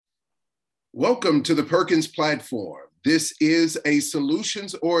Welcome to the Perkins Platform. This is a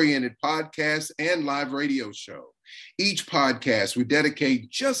solutions-oriented podcast and live radio show. Each podcast, we dedicate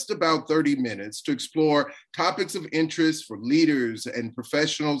just about 30 minutes to explore topics of interest for leaders and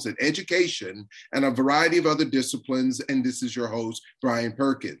professionals in education and a variety of other disciplines. And this is your host, Brian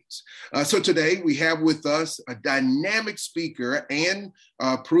Perkins. So today we have with us a dynamic speaker and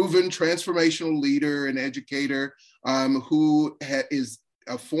proven transformational leader and educator who is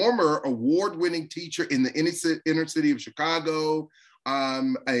a former award-winning teacher in the inner city of Chicago,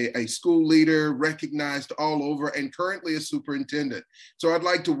 a school leader recognized all over, and currently a superintendent. So I'd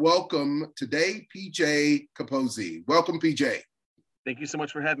like to welcome today PJ Caposey. Welcome, PJ. Thank you so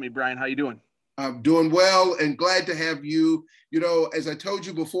much for having me, Brian. How you doing? I'm doing well and glad to have you. You know, as I told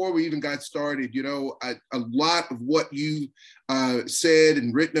you before we even got started, a lot of what you said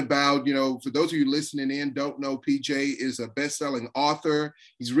and written about, for those of you listening in, don't know, PJ is a best-selling author.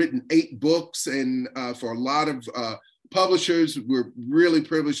 He's written 8 books, and for a lot of publishers, we're really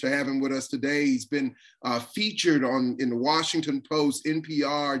privileged to have him with us today. He's been featured in the Washington Post,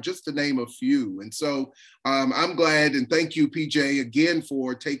 NPR, just to name a few. And so I'm glad, and thank you, PJ, again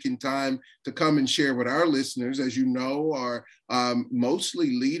for taking time to come and share with our listeners. As you know, are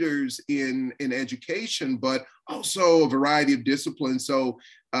mostly leaders in education, but also a variety of disciplines. So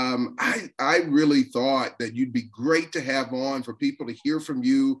I really thought that you'd be great to have on for people to hear from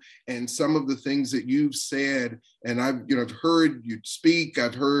you and some of the things that you've said. And I've heard you speak.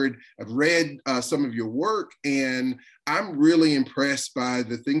 I've read some of your work, and I'm really impressed by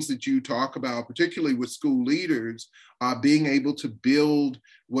the things that you talk about, particularly with school leaders, being able to build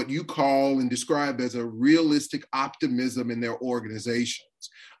what you call and describe as a realistic optimism in their organizations.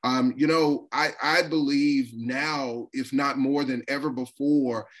 I believe now, if not more than ever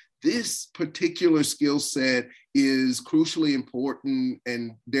before, this particular skill set is crucially important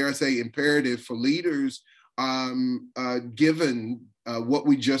and, dare I say, imperative for leaders, given what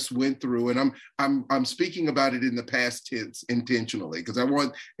we just went through. And I'm speaking about it in the past tense intentionally, because I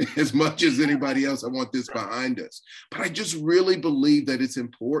want, as much as anybody else, I want this behind us. But I just really believe that it's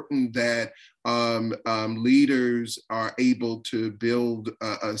important that leaders are able to build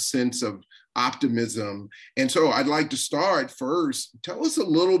a sense of optimism. And so I'd like to start first. Tell us a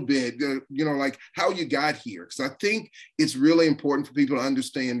little bit, like how you got here, because I think it's really important for people to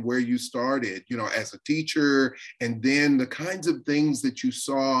understand where you started, as a teacher, and then the kinds of things that you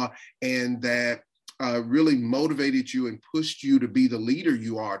saw and that really motivated you and pushed you to be the leader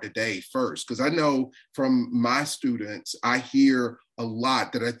you are today first. Because I know from my students, I hear a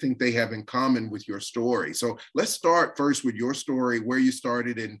lot that I think they have in common with your story. So let's start first with your story, where you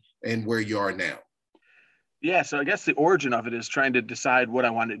started and where you are now. Yeah, so I guess the origin of it is trying to decide what I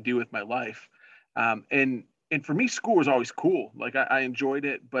wanted to do with my life. And for me, school was always cool. Like I enjoyed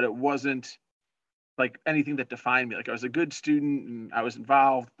it, but it wasn't like anything that defined me. Like I was a good student and I was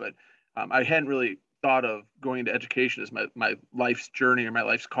involved, but I hadn't really thought of going into education as my life's journey or my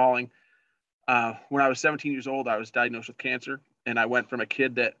life's calling. When I was 17 years old, I was diagnosed with cancer. And I went from a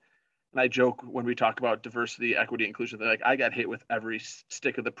kid that, and I joke when we talk about diversity, equity, inclusion, they're like, I got hit with every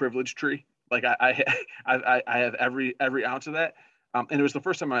stick of the privilege tree. Like I have every ounce of that. And it was the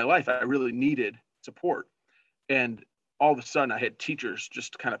first time in my life I really needed support. And all of a sudden I had teachers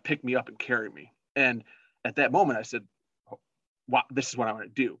just kind of pick me up and carry me. And at that moment I said, wow, this is what I want to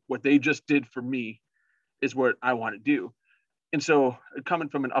do. What they just did for me is what I want to do. And so coming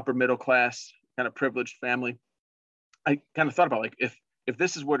from an upper middle class kind of privileged family, I kind of thought about, like, if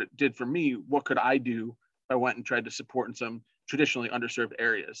this is what it did for me, what could I do if I went and tried to support in some traditionally underserved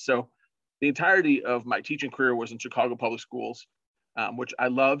areas? So the entirety of my teaching career was in Chicago public schools, which I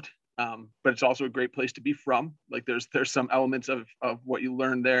loved, but it's also a great place to be from. Like there's some elements of what you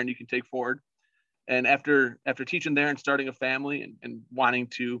learn there and you can take forward. And after teaching there and starting a family and wanting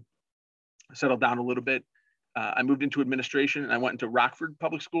to settle down a little bit, I moved into administration and I went into Rockford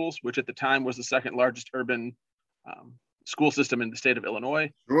Public Schools, which at the time was the second largest urban school system in the state of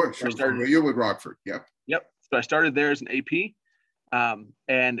Illinois. Sure. Familiar with Rockford. Yep. So I started there as an AP,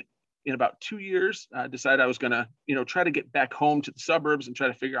 and in about 2 years, I decided I was going to, try to get back home to the suburbs and try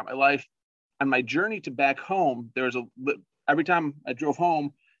to figure out my life. On my journey to back home, there was every time I drove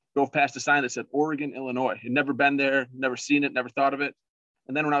past a sign that said Oregon, Illinois. I'd never been there, never seen it, never thought of it.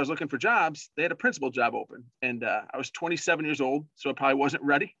 And then when I was looking for jobs, they had a principal job open, and I was 27 years old, so I probably wasn't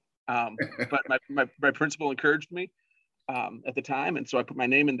ready. But my principal encouraged me at the time. And so I put my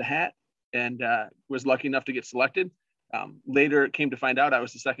name in the hat and was lucky enough to get selected. Later, it came to find out I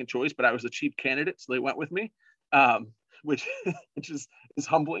was the second choice, but I was a cheap candidate, so they went with me, which is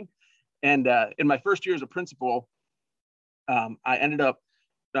humbling. And in my first year as a principal, I ended up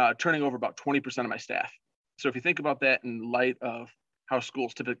turning over about 20% of my staff. So if you think about that in light of how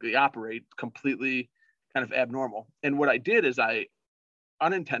schools typically operate, completely kind of abnormal. And what I did is I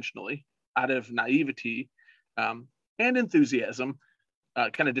unintentionally, out of naivety and enthusiasm,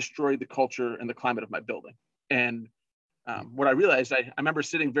 kind of destroyed the culture and the climate of my building. And what I realized, I remember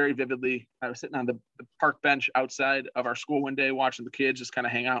sitting very vividly, I was sitting on the park bench outside of our school one day, watching the kids just kind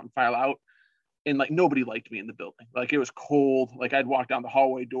of hang out and file out. And like, nobody liked me in the building. Like, it was cold. Like, I'd walk down the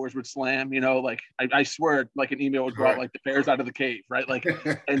hallway, doors would slam, like I swear, like an email would go out like the bears out of the cave, right? Like,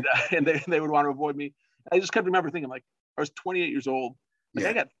 and they would want to avoid me. I just kept remember thinking, like, I was 28 years old. Like,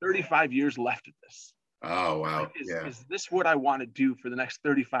 I got 35 years left of this. Oh, wow. Like, is this what I want to do for the next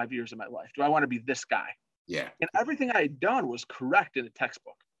 35 years of my life? Do I want to be this guy? Yeah. And everything I had done was correct in a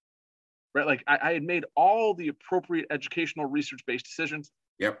textbook, right? Like, I had made all the appropriate educational research-based decisions.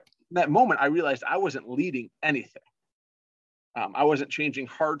 Yep. In that moment, I realized I wasn't leading anything. I wasn't changing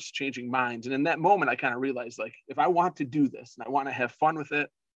hearts, changing minds. And in that moment, I kind of realized, like, if I want to do this and I want to have fun with it,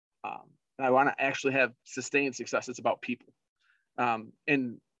 and I want to actually have sustained success, it's about people.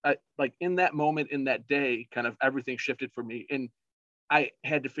 And like in that moment, in that day, kind of everything shifted for me. And I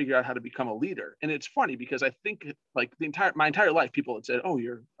had to figure out how to become a leader. And it's funny because I think, like, my entire life, people had said, oh,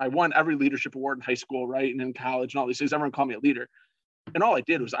 I won every leadership award in high school, right? And in college and all these things, everyone called me a leader. And all I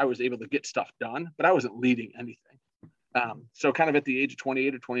did was I was able to get stuff done, but I wasn't leading anything. So kind of at the age of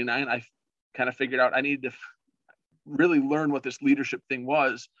 28 or 29, I kind of figured out I needed to really learn what this leadership thing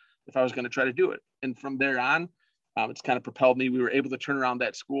was if I was going to try to do it. And from there on, it's kind of propelled me. We were able to turn around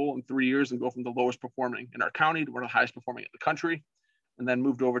that school in 3 years and go from the lowest performing in our county to one of the highest performing in the country, and then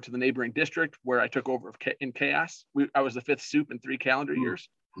moved over to the neighboring district where I took over in chaos. I was the 5th soup in 3 calendar years.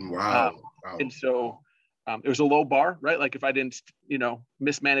 Wow. And so it was a low bar, right? Like, if I didn't,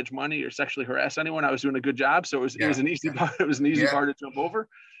 mismanage money or sexually harass anyone, I was doing a good job. So it was an easy bar. It was an easy bar to jump over.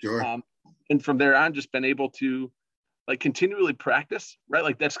 Sure. And from there on, just been able to, like, continually practice, right?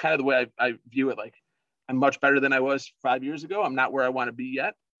 Like, that's kind of the way I view it. Like, I'm much better than I was 5 years ago. I'm not where I want to be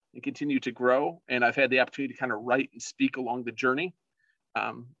yet, and continue to grow. And I've had the opportunity to kind of write and speak along the journey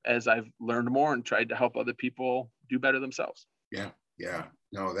as I've learned more and tried to help other people do better themselves. Yeah.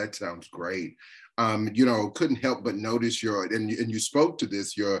 No, that sounds great. Couldn't help but notice and you spoke to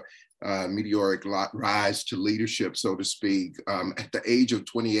this, your meteoric rise to leadership, so to speak, at the age of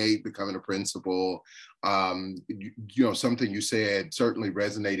 28, becoming a principal. Something you said certainly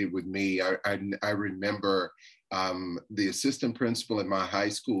resonated with me. I remember the assistant principal in my high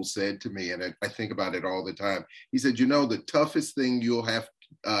school said to me, and I think about it all the time. He said, the toughest thing you'll have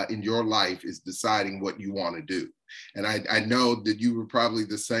in your life is deciding what you want to do. And I know that you were probably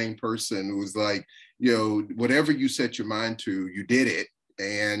the same person who was like, whatever you set your mind to, you did it.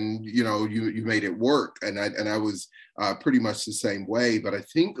 And, you made it work. And I was pretty much the same way. But I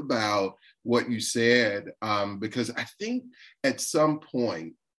think about what you said, because I think at some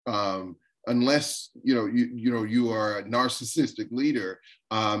point, unless you are a narcissistic leader,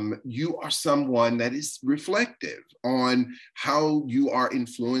 you are someone that is reflective on how you are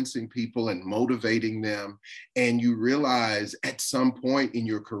influencing people and motivating them, and you realize at some point in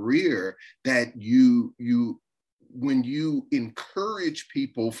your career that when you encourage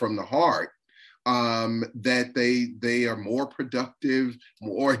people from the heart, that they are more productive,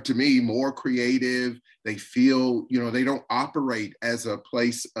 more creative. They feel, they don't operate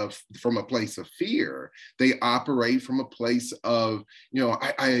from a place of fear. They operate from a place of,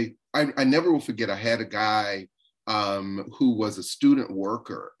 I never will forget, I had a guy who was a student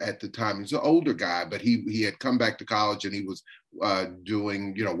worker at the time. He was an older guy, but he had come back to college and he was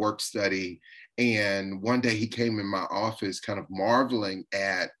doing, work study. And one day he came in my office kind of marveling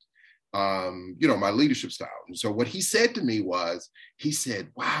at my leadership style. And so what he said to me was, he said,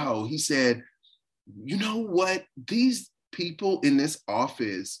 wow, he said, you know what? These people in this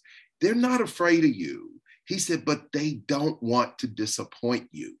office, they're not afraid of you. He said, but they don't want to disappoint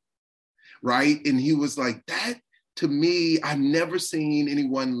you. Right. And he was like, that to me, I've never seen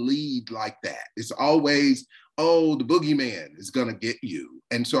anyone lead like that. It's always, oh, the boogeyman is going to get you.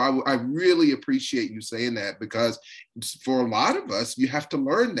 And so I really appreciate you saying that, because for a lot of us, you have to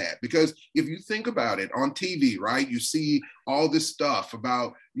learn that. Because if you think about it on TV, right, you see all this stuff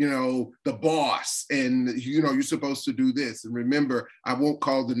about, the boss and, you're supposed to do this. And remember, I won't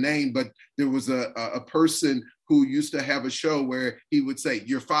call the name, but there was a person who used to have a show where he would say,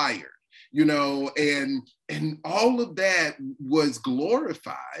 you're fired. And all of that was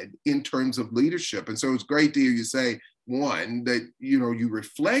glorified in terms of leadership. And so it's great to hear you say one, that, you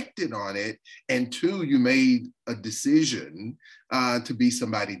reflected on it, and two, you made a decision to be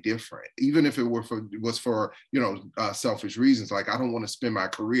somebody different, even if it was for selfish reasons. Like, I don't want to spend my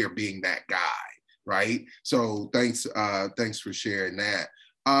career being that guy, right? So thanks for sharing that.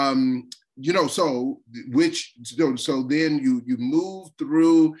 So then you moved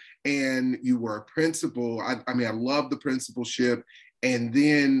through and you were a principal. I mean, I love the principalship. And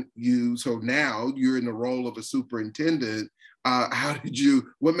then so now you're in the role of a superintendent.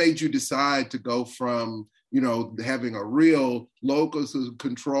 What made you decide to go from, having a real locus of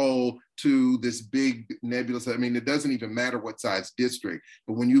control to this big nebulous? I mean, it doesn't even matter what size district,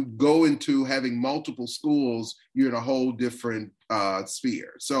 but when you go into having multiple schools, you're in a whole different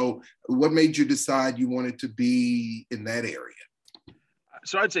sphere. So what made you decide you wanted to be in that area?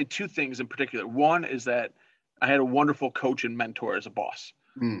 So I'd say two things in particular. One is that I had a wonderful coach and mentor as a boss.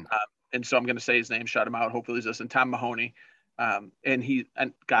 And so I'm going to say his name, shout him out. Hopefully he's listening. Tom Mahoney. And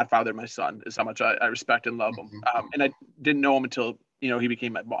godfather of my son is how much I respect and love him. And I didn't know him until, he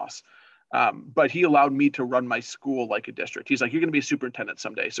became my boss. But he allowed me to run my school like a district. He's like, you're going to be a superintendent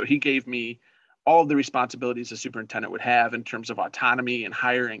someday. So he gave me all of the responsibilities a superintendent would have in terms of autonomy and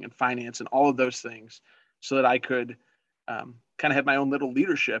hiring and finance and all of those things, so that I could kind of have my own little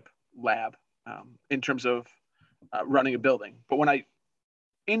leadership lab in terms of running a building. But when I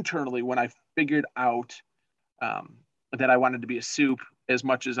figured out that I wanted to be a soup as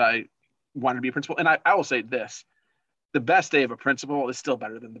much as I wanted to be a principal, and I will say this: the best day of a principal is still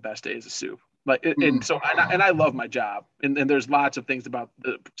better than the best day as a soup. And I love my job, and there's lots of things about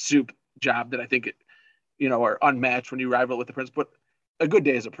the soup job that I think are unmatched when you rival with the principal. But a good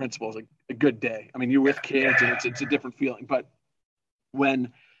day as a principal is a good day. I mean, you're with kids, and it's a different feeling. But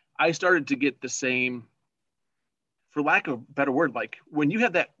when I started to get the same, for lack of a better word, like when you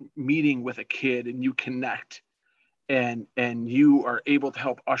have that meeting with a kid and you connect and you are able to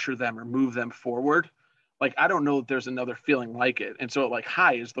help usher them or move them forward, like, I don't know if there's another feeling like it. And so, like,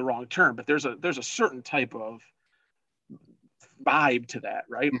 high is the wrong term, but there's a certain type of vibe to that,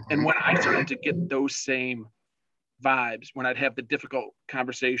 right? Mm-hmm. And when I started to get those same vibes, when I'd have the difficult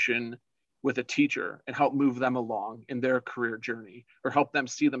conversation with a teacher and help move them along in their career journey, or help them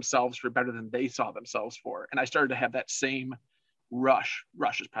see themselves for better than they saw themselves for. And I started to have that same rush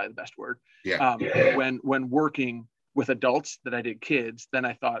is probably the best word. When working with adults that I did kids, then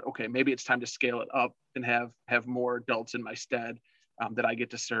I thought, okay, maybe it's time to scale it up and have more adults in my stead that I get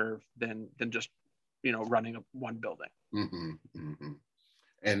to serve than just, running one building. Mm-hmm, mm-hmm.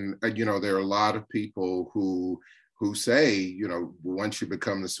 And, there are a lot of people who say, once you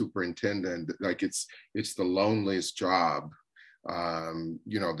become the superintendent, like it's the loneliest job,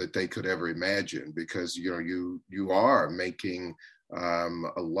 that they could ever imagine, because, you are making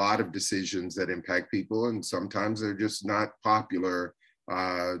a lot of decisions that impact people, and sometimes they're just not popular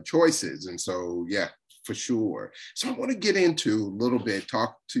choices. And so, yeah, for sure. So I want to get into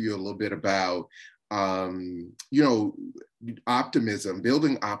talk to you a little bit about, optimism,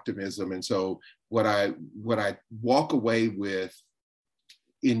 building optimism. And so what I walk away with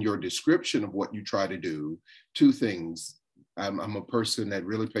in your description of what you try to do, two things. I'm a person that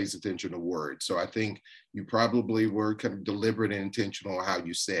really pays attention to words. So I think you probably were kind of deliberate and intentional how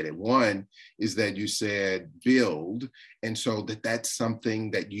you said it. One is that you said build. And so that's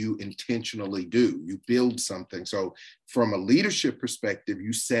something that you intentionally do. You build something. So from a leadership perspective,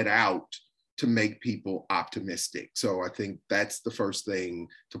 you set out to make people optimistic. So I think that's the first thing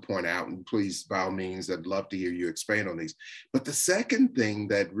to point out. And please, by all means, I'd love to hear you expand on these. But the second thing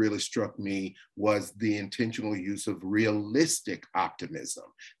that really struck me was the intentional use of realistic optimism,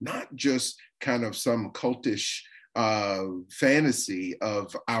 not just kind of some cultish fantasy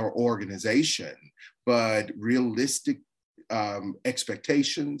of our organization, but realistic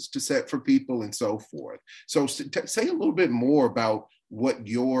expectations to set for people and so forth. So say a little bit more about what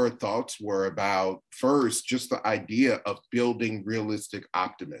your thoughts were about, first, just the idea of building realistic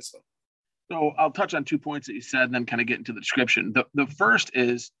optimism. So I'll touch on 2 points that you said and then kind of get into the description. The first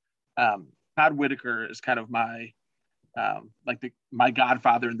is Todd Whitaker is kind of my my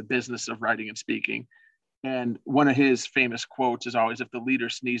godfather in the business of writing and speaking. And one of his famous quotes is always, if the leader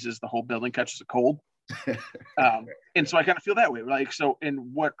sneezes, the whole building catches a cold. And so I kind of feel that way.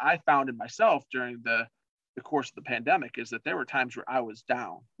 And what I found in myself during the course of the pandemic is that there were times where I was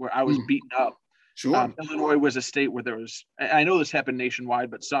down, where I was beaten up. Sure. Illinois was a state where there was, I know this happened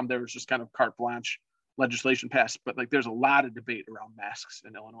nationwide, but there was just kind of carte blanche legislation passed, but there's a lot of debate around masks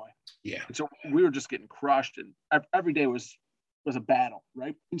in Illinois. Yeah. And so we were just getting crushed, and every day was a battle,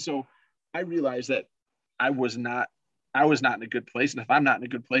 right? And so I realized that I was not in a good place. And if I'm not in a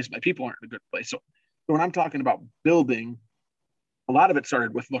good place, my people aren't in a good place. So So when I'm talking about building, a lot of it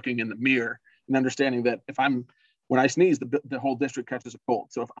started with looking in the mirror and understanding that when I sneeze, the whole district catches a cold.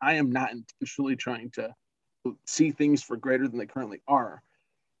 So if I am not intentionally trying to see things for greater than they currently are,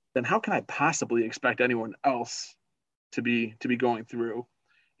 then how can I possibly expect anyone else to be going through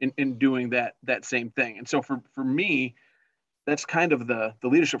in doing that same thing? And so for me, that's kind of the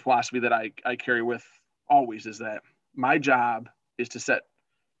leadership philosophy that I carry with always, is that my job is to set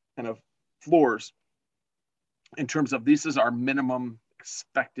kind of floors in terms of this is our minimum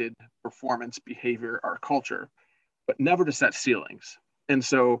expected performance behavior, our culture, but never to set ceilings. And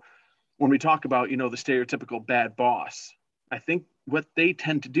so when we talk about, the stereotypical bad boss, I think what they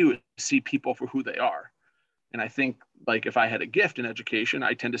tend to do is see people for who they are. And I think, like, if I had a gift in education,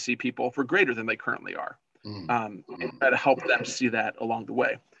 I tend to see people for greater than they currently are, and try to help them see that along the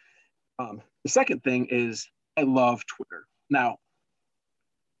way. The second thing is I love Twitter. Now,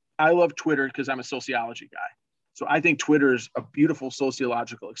 I love Twitter because I'm a sociology guy. So I think Twitter is a beautiful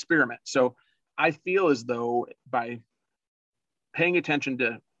sociological experiment. So I feel as though by paying attention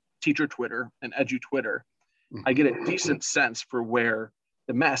to teacher Twitter and edu Twitter, I get a decent sense for where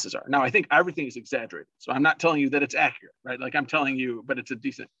the masses are. Now, I think everything is exaggerated. So I'm not telling you that it's accurate, right? Like, I'm telling you, but it's a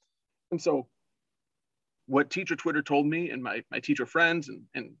decent. And so what teacher Twitter told me, and my teacher friends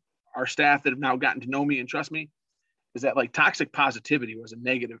and our staff that have now gotten to know me and trust me, is that, like, toxic positivity was a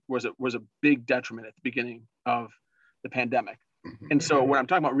negative, was a big detriment at the beginning of the pandemic. And so when I'm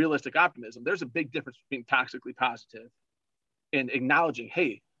talking about realistic optimism, there's a big difference between toxically positive and acknowledging,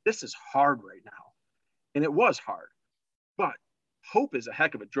 hey, this is hard right now. And it was hard, but hope is a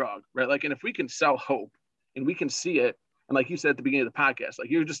heck of a drug, right? Like, and if we can sell hope and we can see it, and like you said at the beginning of the podcast, like,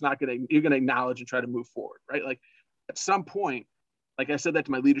 you're going to acknowledge and try to move forward, right? Like, at some point, like I said that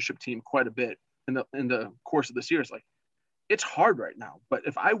to my leadership team quite a bit in the course of this year, it's like, it's hard right now, but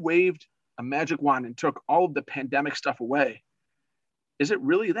if I waved a magic wand and took all of the pandemic stuff away, is it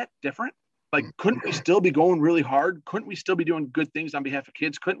really that different? Like, couldn't we still be going really hard? Couldn't we still be doing good things on behalf of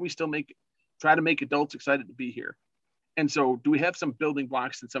kids? Couldn't we still try to make adults excited to be here? And so do we have some building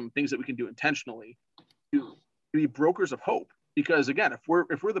blocks and some things that we can do intentionally to be brokers of hope? Because again, if we're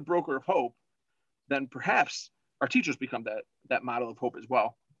the broker of hope, then perhaps our teachers become that model of hope as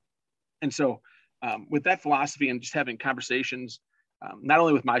well. And so with that philosophy and just having conversations, not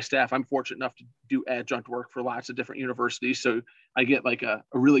only with my staff, I'm fortunate enough to do adjunct work for lots of different universities. So I get like a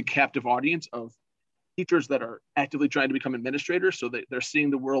really captive audience of teachers that are actively trying to become administrators. So they're seeing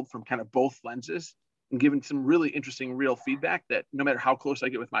the world from kind of both lenses and giving some really interesting real feedback that no matter how close I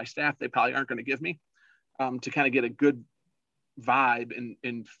get with my staff, they probably aren't going to give me, to kind of get a good vibe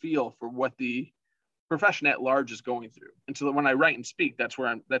and feel for what the profession at large is going through. And so that when I write and speak, that's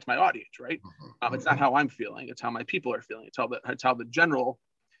my audience, right? It's not how I'm feeling, it's how my people are feeling. It's how the general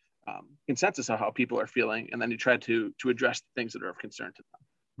consensus of how people are feeling. And then you try to address the things that are of concern to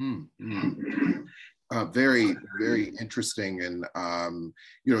them. Very, very interesting. And,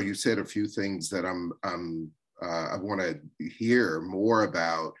 you said a few things that I want to hear more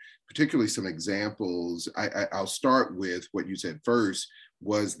about, particularly some examples. I'll start with what you said first,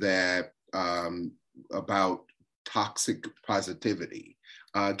 was that about toxic positivity.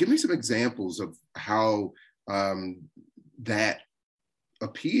 Give me some examples of how that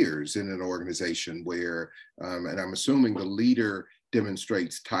appears in an organization where, and I'm assuming the leader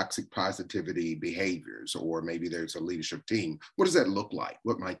demonstrates toxic positivity behaviors, or maybe there's a leadership team. What does that look like?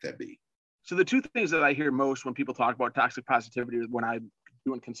 What might that be? So the two things that I hear most when people talk about toxic positivity when I'm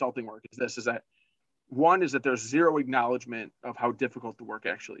doing consulting work is that one is that there's zero acknowledgement of how difficult the work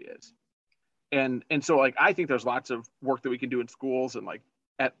actually is. And so, like, I think there's lots of work that we can do in schools and, like,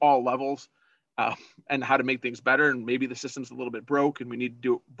 at all levels, and how to make things better. And maybe the system's a little bit broke and we need to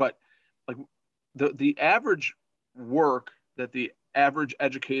do it. But, like, the average work that the average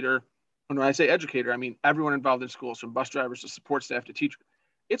educator, and when I say educator, I mean everyone involved in schools, from bus drivers to support staff to teachers,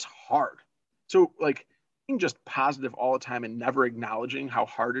 it's hard. So, like, being just positive all the time and never acknowledging how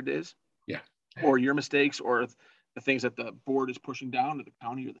hard it is, or your mistakes, or the things that the board is pushing down to the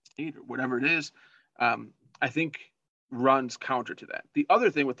county or the state or whatever it is, I think runs counter to that. The other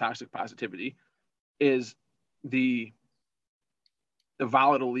thing with toxic positivity is the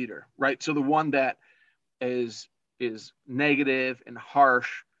volatile leader, right? So the one that is negative and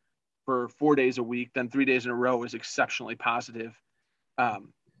harsh for 4 days a week, then 3 days in a row is exceptionally positive.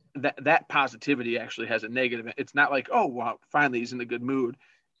 That positivity actually has a negative. It's not like, oh, wow, finally he's in a good mood.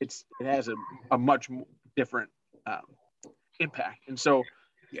 It has a much different impact. And so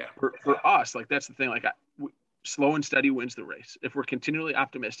for us, like, that's the thing, like, slow and steady wins the race. If we're continually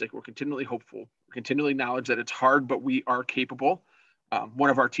optimistic, we're continually hopeful, we continually acknowledge that it's hard, but we are capable, One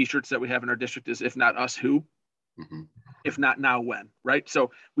of our t-shirts that we have in our district is, if not us, who? Mm-hmm. If not now, when, right?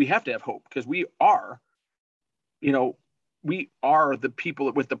 So we have to have hope, because we are the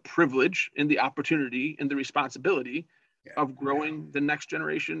people with the privilege and the opportunity and the responsibility of growing the next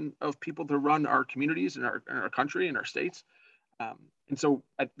generation of people to run our communities and our country and our states. And so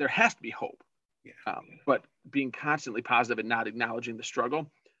there has to be hope. But being constantly positive and not acknowledging the struggle,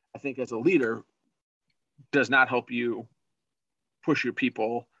 I think as a leader, does not help you push your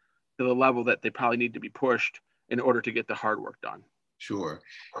people to the level that they probably need to be pushed in order to get the hard work done. Sure.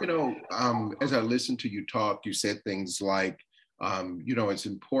 As I listened to you talk, you said things like, it's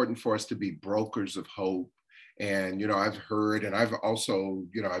important for us to be brokers of hope. And, I've heard, and I've also,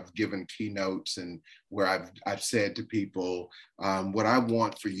 I've given keynotes and where I've said to people, what I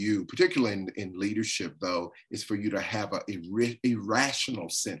want for you, particularly in leadership, though, is for you to have a irrational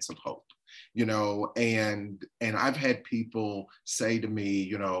sense of hope. And I've had people say to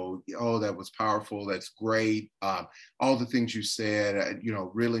me, oh, that was powerful. That's great. All the things you said,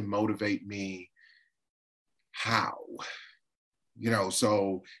 really motivate me. How?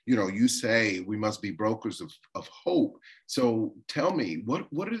 So, you say we must be brokers of hope. So tell me, what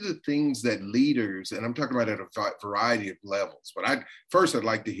are the things that leaders, and I'm talking about at a variety of levels, but I'd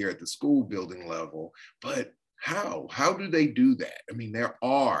like to hear at the school building level, but how do they do that? I mean, there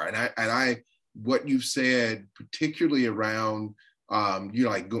are, and I what you've said, particularly around,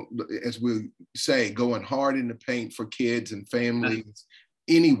 as we say, going hard in the paint for kids and families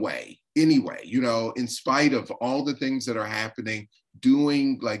anyway, in spite of all the things that are happening,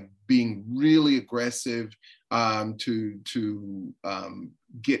 being really aggressive to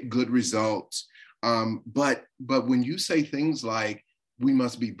get good results. But when you say things like, we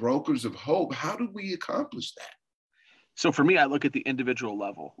must be brokers of hope, how do we accomplish that? So for me, I look at the individual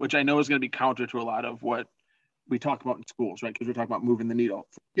level, which I know is going to be counter to a lot of what we talk about in schools, right? Because we're talking about moving the needle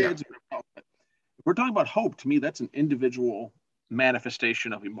for kids. Yeah. If we're talking about hope, to me, that's an individual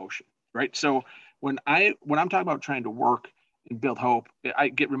manifestation of emotion, right? So when I'm talking about trying to work and build hope, I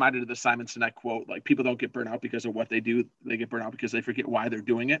get reminded of the Simon Sinek quote, like, people don't get burnt out because of what they do. They get burnt out because they forget why they're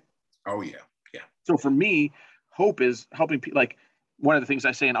doing it. Oh, yeah. Yeah. So for me, hope is helping people. Like, one of the things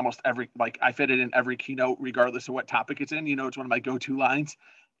I say in almost every, I fit it in every keynote, regardless of what topic it's in, it's one of my go-to lines,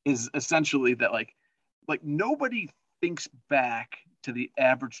 is essentially that like nobody thinks back to the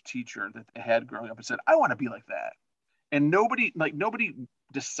average teacher that they had growing up and said, I want to be like that. And nobody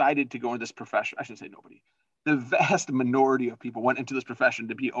decided to go into this profession. I should say nobody. The vast minority of people went into this profession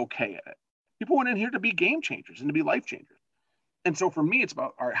to be okay at it. People went in here to be game changers and to be life changers. And so for me, it's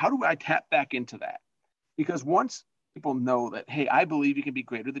about, all right, how do I tap back into that? Because once people know that, hey, I believe you can be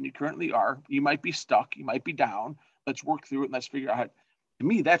greater than you currently are. You might be stuck. You might be down. Let's work through it and let's figure out how. To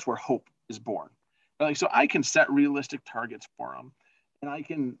me, that's where hope is born. So I can set realistic targets for them, and I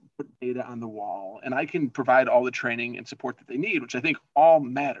can put data on the wall, and I can provide all the training and support that they need, which I think all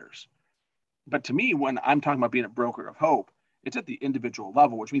matters. But to me, when I'm talking about being a broker of hope, it's at the individual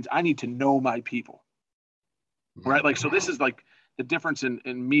level, which means I need to know my people, right? So this is the difference in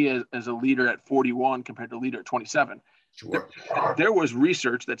me as a leader at 41 compared to a leader at 27. Sure. There was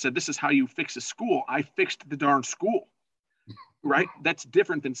research that said, this is how you fix a school. I fixed the darn school, right? That's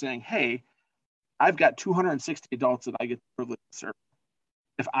different than saying, hey, I've got 260 adults that I get the privilege to serve.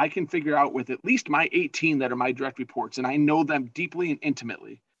 If I can figure out with at least my 18 that are my direct reports, and I know them deeply and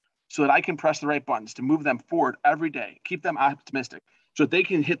intimately, so that I can press the right buttons to move them forward every day, keep them optimistic, so that they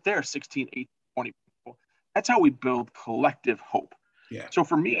can hit their 16, 18, 20 people. That's how we build collective hope. Yeah. So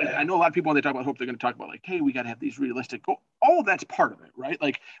for me, I know a lot of people, when they talk about hope, they're going to talk about hey, we got to have these realistic goals. All of that's part of it, right?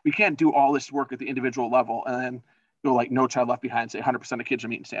 We can't do all this work at the individual level and then go No Child Left Behind and say 100% of kids are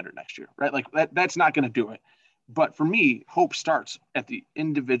meeting standard next year, right? That's not going to do it. But for me, hope starts at the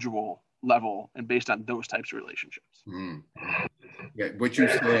individual level and based on those types of relationships. Mm. Yeah, what you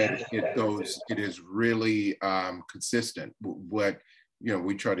said, it is really consistent. What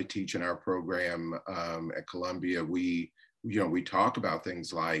we try to teach in our program at Columbia, we talk about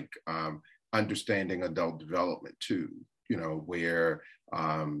things like understanding adult development too, where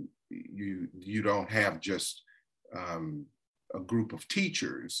you don't have just a group of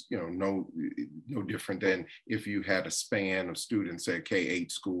teachers, no different than if you had a span of students at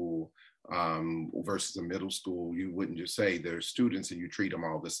K-8 school versus a middle school. You wouldn't just say they're students and you treat them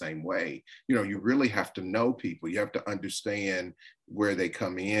all the same way. You really have to know people. You have to understand where they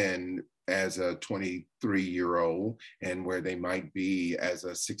come in as a 23-year-old and where they might be as a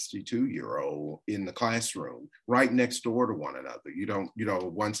 62-year-old in the classroom, right next door to one another. You don't,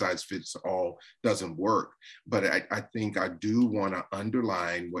 one size fits all doesn't work. But I think I do want to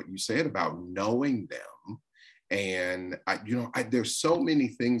underline what you said about knowing them And there's so many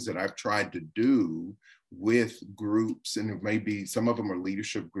things that I've tried to do with groups, and maybe some of them are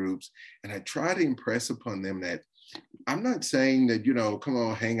leadership groups, and I try to impress upon them that I'm not saying that, come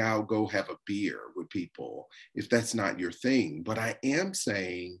on, hang out, go have a beer with people if that's not your thing. But I am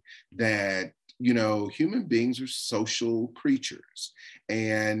saying that, human beings are social creatures,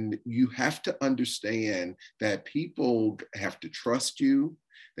 and you have to understand that people have to trust you.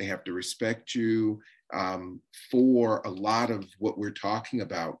 They have to respect you, for a lot of what we're talking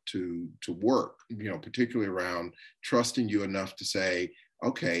about to work, particularly around trusting you enough to say,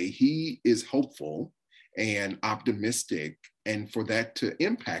 okay, he is hopeful and optimistic, and for that to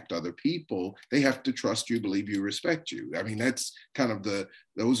impact other people, they have to trust you, believe you, respect you. I mean, that's kind of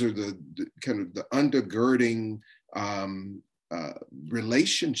those are the kind of the undergirding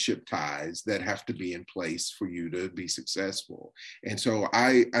relationship ties that have to be in place for you to be successful. And so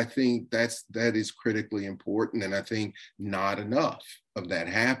I think that is critically important, and I think not enough of that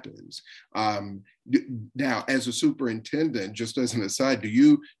happens. Now, as a superintendent, just as an aside, do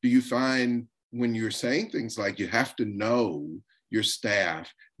you find when you're saying things like you have to know your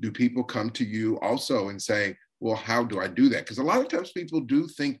staff, do people come to you also and say, well, how do I do that? Because a lot of times people do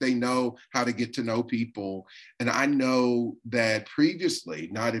think they know how to get to know people. And I know that previously,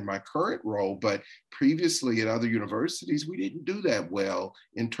 not in my current role, but previously at other universities, we didn't do that well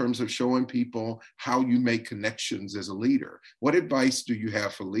in terms of showing people how you make connections as a leader. What advice do you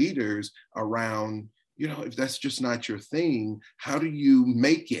have for leaders around, if that's just not your thing, how do you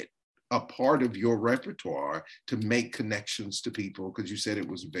make it a part of your repertoire to make connections to people? Because you said it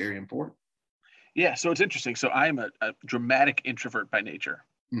was very important. Yeah, so it's interesting. So I'm a dramatic introvert by nature,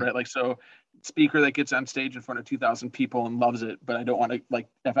 right? Like, so speaker that gets on stage in front of 2,000 people and loves it, but I don't want to, like,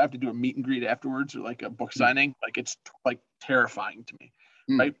 if I have to do a meet and greet afterwards or like a book signing, like, it's like terrifying to me,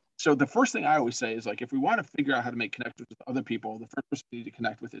 right? So the first thing I always say is, like, if we want to figure out how to make connections with other people, the first person you need to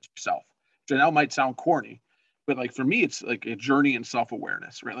connect with is yourself. So now it might sound corny, but like for me, it's like a journey in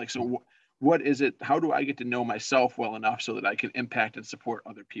self-awareness, right? Like, so what is it? How do I get to know myself well enough so that I can impact and support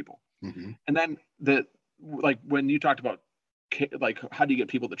other people? Mm-hmm. And then like when you talked about like how do you get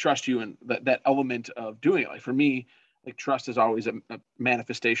people to trust you, and that element of doing it, like for me, like trust is always a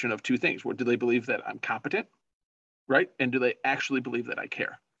manifestation of two things. What do they believe that I'm competent, right? And do they actually believe that I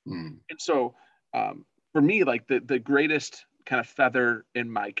care? And so for me, like the greatest kind of feather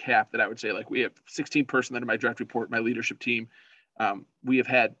in my cap that I would say, like, we have 16 person that in my direct report, my leadership team. We have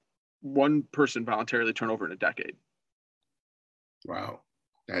had one person voluntarily turn over in a decade. Wow.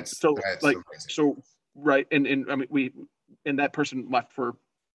 That's like, amazing. So, right. And I mean, and that person left for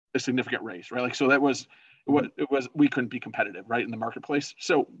a significant raise, right? Like, so that was, we couldn't be competitive, right, in the marketplace.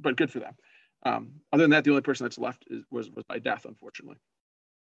 So, but good for them. Other than that, the only person that's left was by death, unfortunately.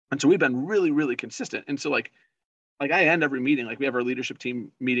 And so we've been really, really consistent. And so like I end every meeting, like we have our leadership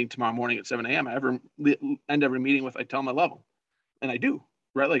team meeting tomorrow morning at 7 a.m. I end every meeting with, I tell them my level, and I do,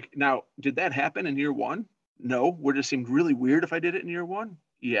 right? Like, now, did that happen in year one? No. Would it seem really weird if I did it in year one?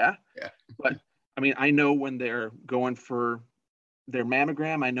 Yeah. But I mean, I know when they're going for their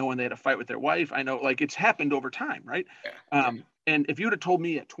mammogram. I know when they had a fight with their wife. I know, like, it's happened over time, right? And if you would have told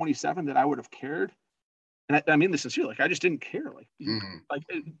me at 27 that I would have cared, and I mean this sincerely, like, I just didn't care. Like, like,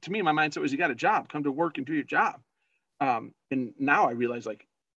 to me, my mindset was, you got a job, come to work and do your job. And now I realize, like,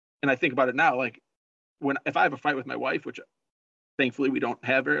 and I think about it now, like, if I have a fight with my wife, which thankfully we don't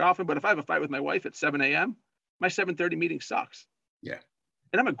have very often, but if I have a fight with my wife at 7 a.m., my 7:30 meeting sucks. Yeah.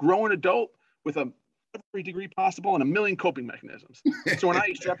 And I'm a grown adult with every degree possible and a million coping mechanisms. So when I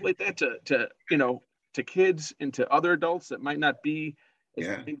extrapolate that to kids and to other adults that might not be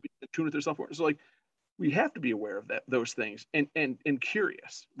in tune with their self-worth, so like, we have to be aware of those things and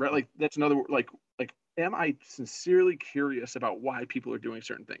curious, right? Like, that's another word, like, am I sincerely curious about why people are doing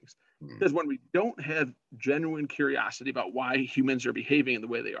certain things? Because when we don't have genuine curiosity about why humans are behaving in the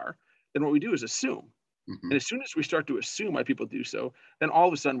way they are, then what we do is assume. And as soon as we start to assume why people do so, then all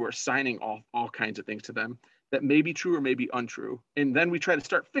of a sudden we're assigning all kinds of things to them that may be true or may be untrue. And then we try to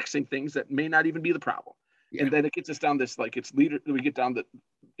start fixing things that may not even be the problem. And then it gets us down this, like, we get down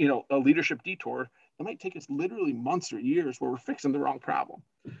a leadership detour. It might take us literally months or years where we're fixing the wrong problem.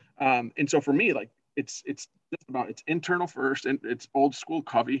 And so for me, like, it's just about, it's internal first, and it's old school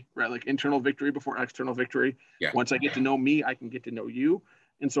Covey, right? Like, internal victory before external victory. Once I get to know me, I can get to know you.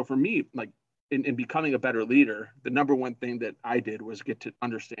 And so for me, like, in becoming a better leader, the number one thing that I did was get to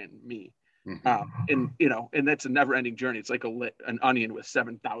understand me. And that's a never ending journey. It's like an onion with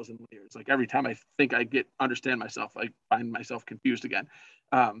 7,000 layers. Like, every time I think I understand myself, I find myself confused again.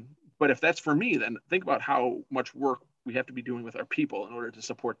 But if that's for me, then think about how much work we have to be doing with our people in order to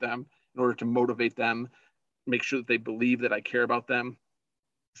support them, in order to motivate them, make sure that they believe that I care about them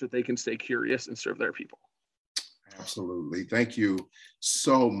so that they can stay curious and serve their people. Absolutely. Thank you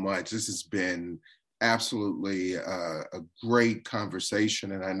so much. This has been absolutely a great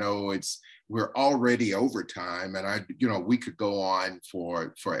conversation. And I know we're already over time, and we could go on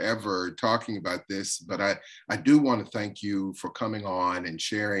for forever talking about this, but I do want to thank you for coming on and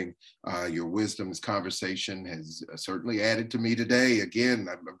sharing your wisdom. This conversation has certainly added to me today. Again,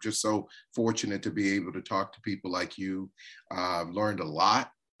 I'm just so fortunate to be able to talk to people like you. I've learned a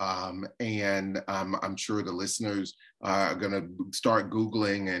lot. And I'm sure the listeners are going to start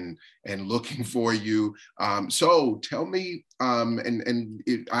Googling and looking for you. So tell me,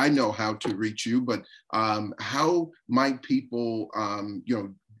 I know how to reach you, but how might people,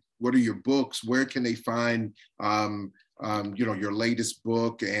 what are your books? Where can they find, your latest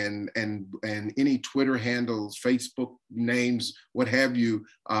book and any Twitter handles, Facebook names, what have you?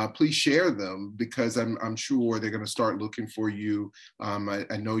 Please share them, because I'm sure they're going to start looking for you.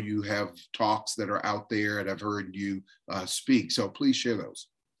 I know you have talks that are out there, and I've heard you speak. So please share those.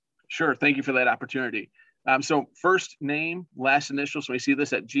 Sure. Thank you for that opportunity. So first name, last initial. So I see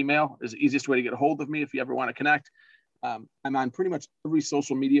this at Gmail is the easiest way to get a hold of me if you ever want to connect. I'm on pretty much every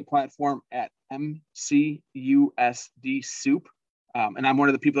social media platform at MCUSD Soup. And I'm one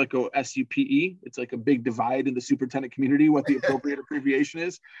of the people that go SUPE. It's like a big divide in the superintendent community, what the appropriate abbreviation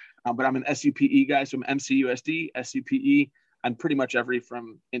is. But I'm an SUPE guy, so I'm MCUSD, SUPE. I'm pretty much every,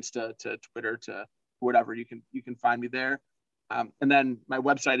 from Insta to Twitter to whatever. You can find me there. And then my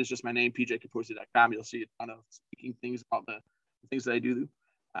website is just my name, pjcaposey.com. You'll see a ton of speaking things about the things that I do.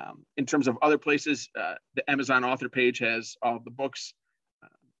 In terms of other places, the Amazon author page has all of the books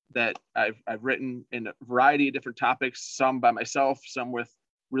that I've written in a variety of different topics, some by myself, some with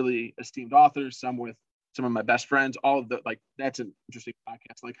really esteemed authors, some with some of my best friends. All of the, that's an interesting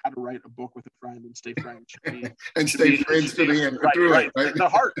podcast, like how to write a book with a friend and stay friends. Stay friends to the end. Right. The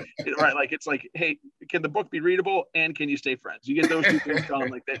heart, right? Like, it's like, hey, can the book be readable and can you stay friends? You get those two things done,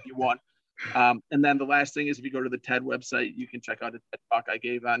 like that you want. And then the last thing is, if you go to the TED website, you can check out a TED talk I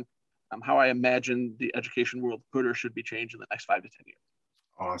gave on how I imagine the education world could or should be changed in the next 5 to 10 years.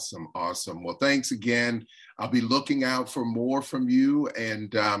 Awesome. Well, thanks again. I'll be looking out for more from you,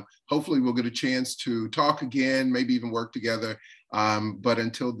 and hopefully we'll get a chance to talk again, maybe even work together. But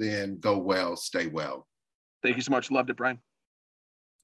until then, go well, stay well. Thank you so much. Loved it, Brian.